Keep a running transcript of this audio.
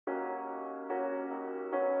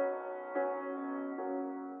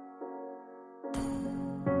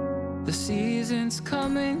The seasons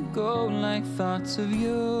come and go like thoughts of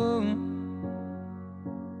you.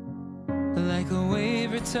 Like a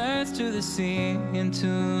wave returns to the sea,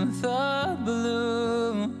 into the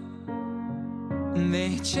blue.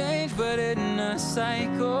 They change but in a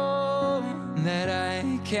cycle that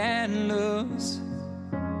I can't lose.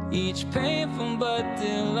 Each painful but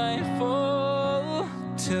delightful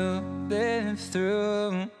to live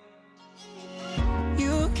through.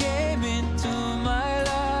 You came into my life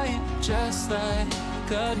just like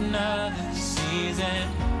another season.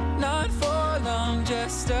 Not for long,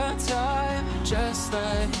 just a time, just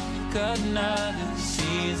like another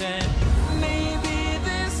season. Maybe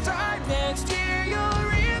this time next year you'll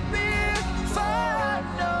reappear for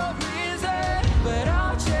no reason, but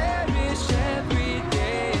I'll cherish every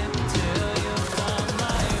day until you come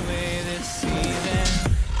my way this season.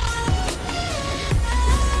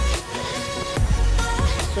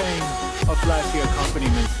 Saying of flashy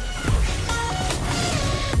accompaniments.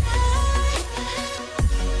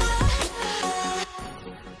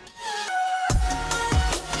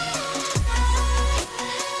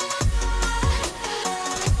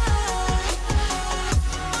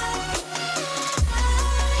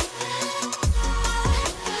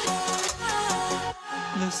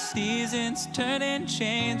 The seasons turn and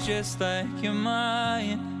change just like your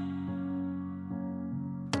mind.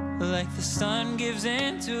 Like the sun gives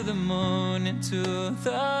into the moon, into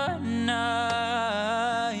the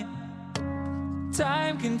night.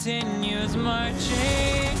 Time continues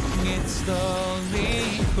marching, it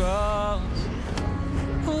slowly grows.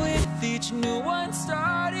 With each new one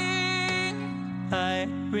starting, I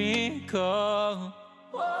recall.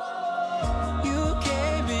 You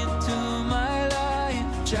came into my life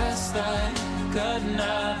just like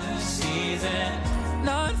another season.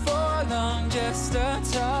 Not for long, just a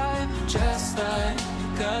time, just like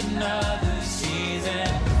another season.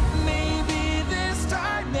 Maybe this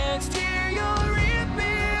time next year you'll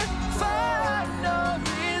reappear for no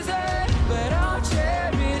reason, but I'll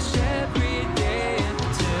cherish every day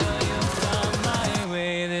until you come my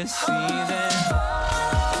way this season.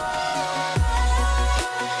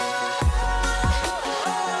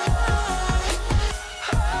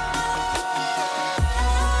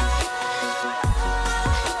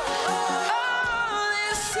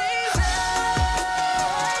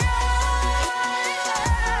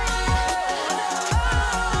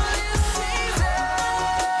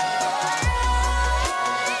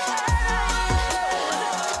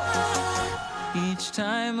 Each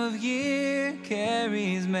time of year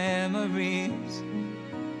carries memories,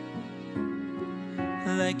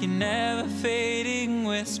 like a never fading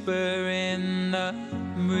whisper in the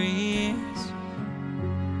breeze.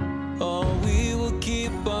 Oh, we will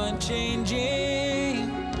keep on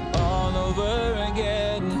changing all over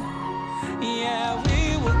again. Yeah,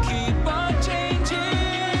 we will keep on changing,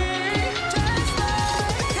 just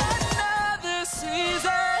like another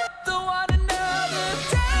season. Don't want another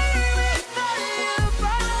day without you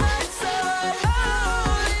by my side.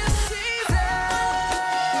 Oh, this season.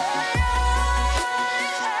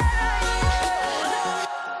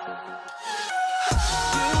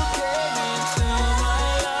 You came into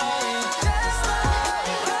my life just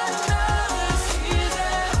like another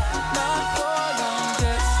season. Not for long,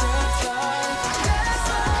 just a time, just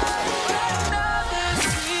like another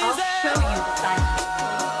season. I'll show you the sign.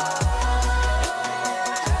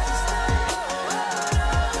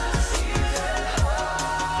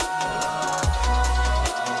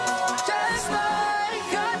 Just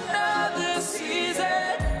like another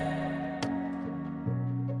season.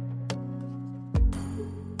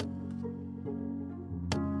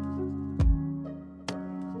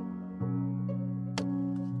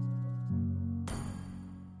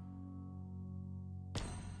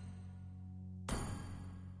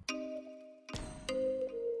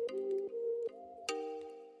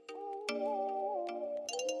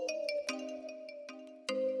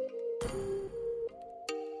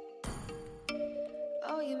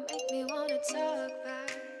 Oh, you make me wanna talk back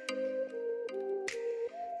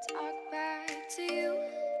to you.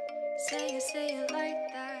 Say it like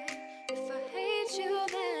that. If I hate you,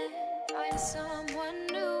 then find someone